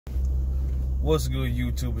What's good,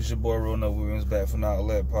 YouTube? It's your boy, Real No Williams, back from the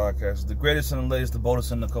Outlet Podcast. The greatest and the latest, the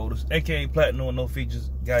boldest and the coldest, a.k.a. Platinum with no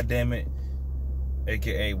features, goddamn it,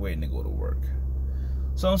 a.k.a. waiting to go to work.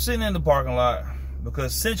 So I'm sitting in the parking lot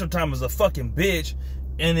because Central Time is a fucking bitch,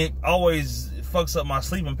 and it always fucks up my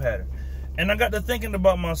sleeping pattern. And I got to thinking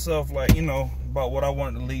about myself, like, you know, about what I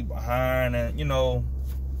wanted to leave behind and, you know,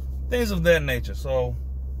 things of that nature. So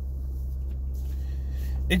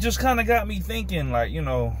it just kind of got me thinking, like, you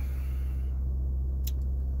know,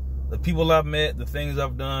 the people I've met, the things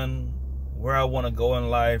I've done, where I want to go in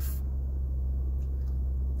life.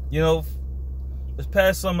 You know, this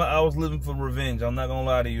past summer I was living for revenge. I'm not going to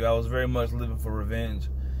lie to you. I was very much living for revenge.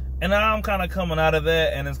 And now I'm kind of coming out of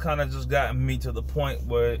that, and it's kind of just gotten me to the point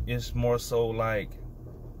where it's more so like,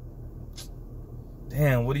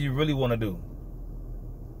 damn, what do you really want to do?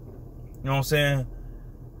 You know what I'm saying?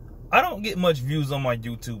 I don't get much views on my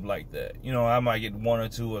YouTube like that. You know, I might get 1 or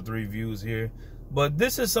 2 or 3 views here. But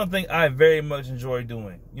this is something I very much enjoy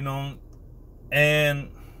doing, you know,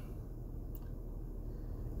 and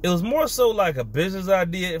it was more so like a business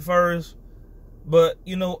idea at first, but,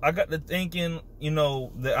 you know, I got to thinking, you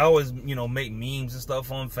know, that I always, you know, make memes and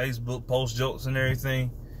stuff on Facebook, post jokes and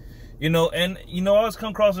everything, you know, and, you know, I always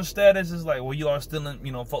come across the statuses like, well, you are still in,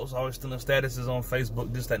 you know, folks are always still in statuses on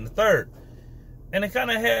Facebook, this, that, and the third, and it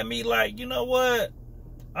kind of had me like, you know what,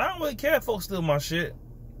 I don't really care if folks steal my shit.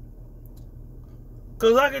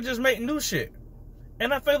 Because I could just make new shit.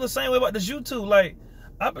 And I feel the same way about this YouTube. Like,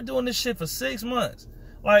 I've been doing this shit for 6 months.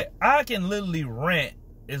 Like, I can literally rant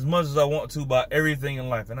as much as I want to about everything in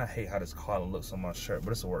life. And I hate how this collar looks on my shirt, but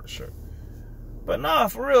it's a work shirt. But nah,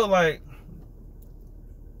 for real, like,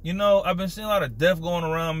 you know, I've been seeing a lot of death going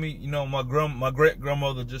around me. You know, my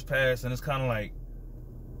great-grandmother just passed, and it's kind of like,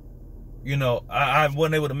 you know, I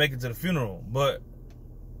wasn't able to make it to the funeral. But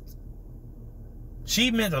she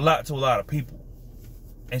meant a lot to a lot of people.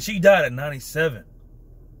 And she died at 97.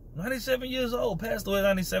 97 years old, passed away at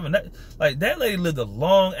 97. That lady lived a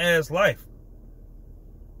long-ass life.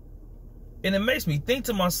 And it makes me think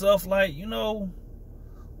to myself, like, you know,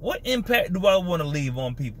 what impact do I want to leave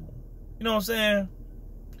on people? You know what I'm saying?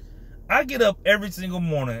 I get up every single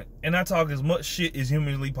morning and I talk as much shit as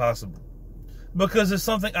humanly possible. Because it's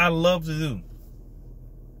something I love to do.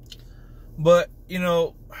 But, you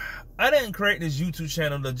know, I didn't create this YouTube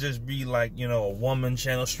channel to just be like, you know, a woman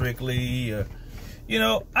channel strictly. You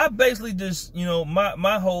know, I basically just, you know,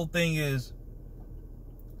 my whole thing is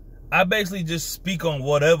I basically just speak on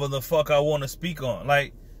whatever the fuck I want to speak on.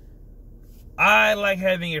 Like, I like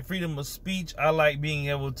having a freedom of speech. I like being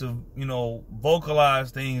able to, you know, vocalize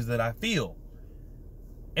things that I feel.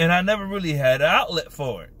 And I never really had an outlet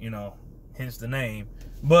for it, you know, hence the name.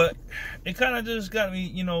 But it kind of just got me,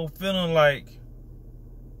 you know, feeling like,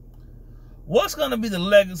 what's going to be the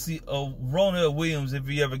legacy of Ronell Williams if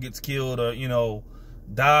he ever gets killed or, you know,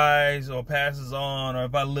 dies or passes on, or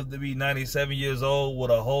if I live to be 97 years old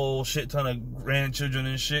with a whole shit ton of grandchildren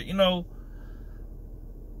and shit? You know,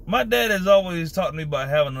 my dad has always talked to me about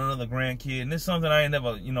having another grandkid, and it's something I ain't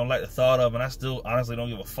never, you know, like the thought of, and I still honestly don't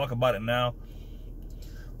give a fuck about it now.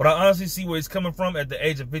 But I honestly see where he's coming from at the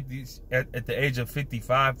age of 50, at the age of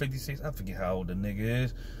 55, 56. I forget how old the nigga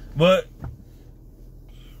is. But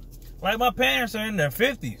like, my parents are in their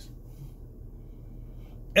 50s.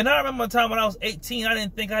 And I remember a time when I was 18, I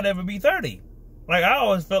didn't think I'd ever be 30. Like, I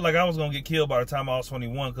always felt like I was going to get killed by the time I was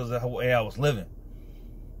 21 because of the way I was living.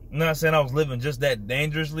 I'm not saying I was living just that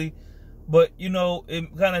dangerously, but, you know,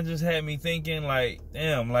 it kind of just had me thinking, like,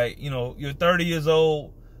 damn, like, you know, you're 30 years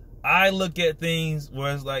old. I look at things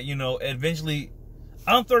where it's like, you know, eventually,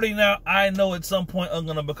 I'm 30 now. I know at some point I'm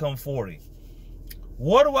going to become 40.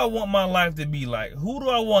 What do I want my life to be like? Who do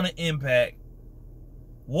I want to impact?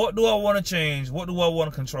 What do I want to change? What do I want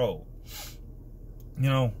to control? You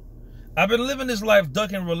know, I've been living this life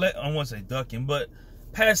I won't say ducking, but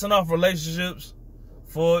passing off relationships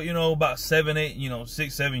for, you know, about 7, 8, you know,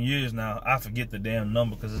 6, 7 years now. I forget the damn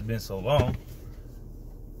number because it's been so long.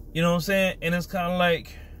 You know what I'm saying? And it's kind of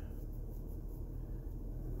like,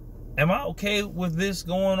 am I okay with this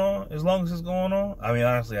going on as long as it's going on? I mean,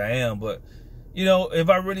 honestly, I am, but, you know, if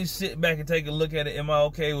I really sit back and take a look at it, am I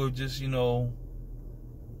okay with just, you know,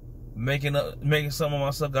 making something of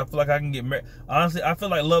myself? I feel like I can get married. Honestly, I feel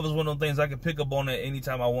like love is one of those things I can pick up on at any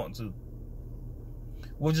time I want to.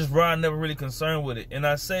 Which is why I'm never really concerned with it. And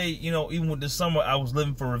I say, you know, even with this summer, I was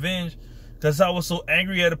living for revenge because I was so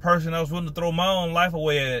angry at a person I was willing to throw my own life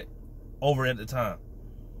away over at the time.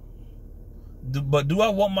 But do I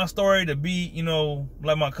want my story to be, you know,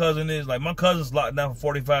 like my cousin is? Like, my cousin's locked down for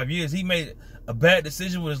 45 years. He made a bad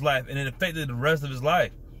decision with his life, and it affected the rest of his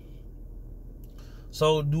life.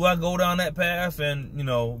 So do I go down that path and, you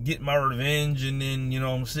know, get my revenge and then, you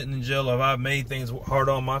know, I'm sitting in jail? Have I made things hard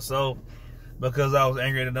on myself because I was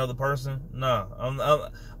angry at another person? Nah.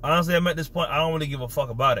 Honestly, I'm at this point, I don't really give a fuck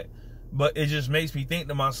about it. But it just makes me think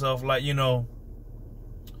to myself, like, you know,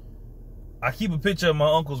 I keep a picture of my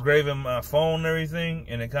uncle's grave in my phone and everything,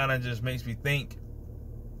 and it kind of just makes me think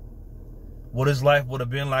what his life would have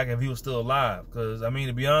been like if he was still alive. Because, I mean,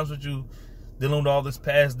 to be honest with you, dealing with all this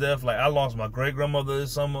past death, like I lost my great-grandmother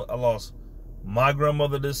this summer, I lost my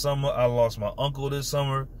grandmother this summer, I lost my uncle this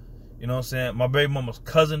summer, you know what I'm saying? My baby mama's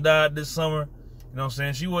cousin died this summer, you know what I'm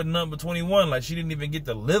saying? She wasn't nothing but 21, like she didn't even get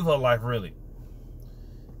to live her life really.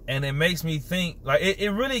 And it makes me think, like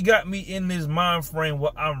it really got me in this mind frame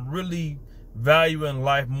where I'm really valuing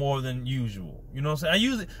life more than usual. You know what I'm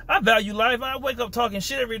saying? I value life. I wake up talking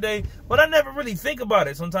shit every day, but I never really think about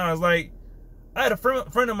it sometimes. Like, I had a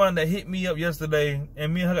friend of mine that hit me up yesterday,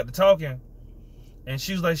 and me and her got to talking, and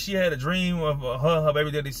she was like, she had a dream of her baby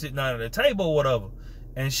daddy sitting down at the table or whatever,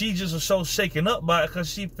 and she just was so shaken up by it because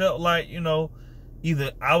she felt like, you know,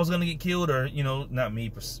 either I was going to get killed or, you know, not me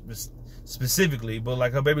specifically, but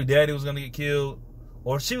like her baby daddy was going to get killed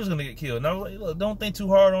or she was going to get killed. And I was like, look, don't think too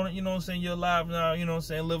hard on it, you know what I'm saying? You're alive now, you know what I'm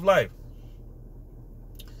saying? Live life.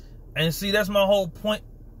 And see, that's my whole point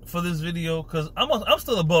for this video, because I'm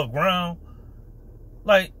still above ground.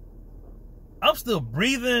 Like, I'm still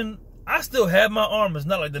breathing. I still have my arm. It's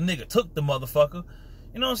not like the nigga took the motherfucker.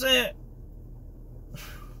 You know what I'm saying?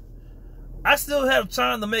 I still have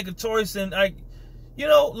time to make a choice. And, you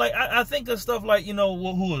know, like, I think of stuff like, you know,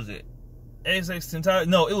 well, who was it? XX-Tentacion.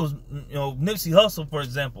 No, it was, you know, Nipsey Hussle, for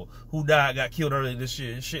example, who got killed earlier this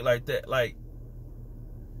year and shit like that. Like,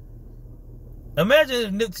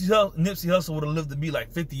 imagine if Nipsey Hussle would have lived to be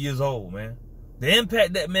like 50 years old, man. The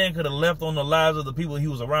impact that man could have left on the lives of the people he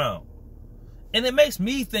was around. And it makes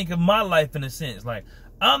me think of my life in a sense. Like,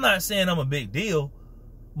 I'm not saying I'm a big deal,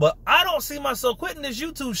 but I don't see myself quitting this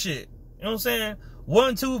YouTube shit. You know what I'm saying?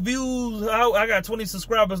 1, 2 views, I got 20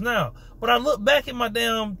 subscribers now. But I look back at my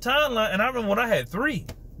damn timeline, and I remember when I had 3.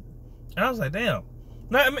 And I was like, damn.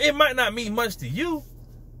 Now, it might not mean much to you,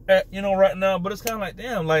 you know, right now, but it's kind of like,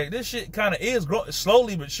 damn, like, this shit kind of is growing.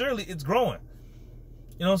 Slowly but surely, it's growing.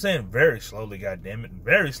 You know what I'm saying? Very slowly, goddammit.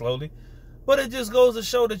 Very slowly. But it just goes to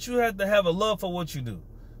show that you have to have a love for what you do.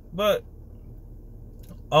 But,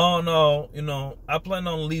 oh no, you know, I plan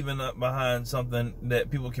on leaving behind something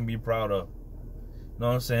that people can be proud of. You know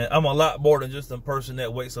what I'm saying? I'm a lot more than just a person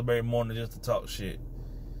that wakes up every morning just to talk shit.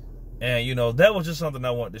 And, you know, that was just something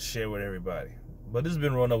I wanted to share with everybody. But this has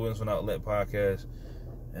been Rono Williams from Outlet Podcast.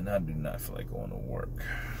 And I do not feel like going to work.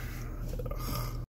 Ugh.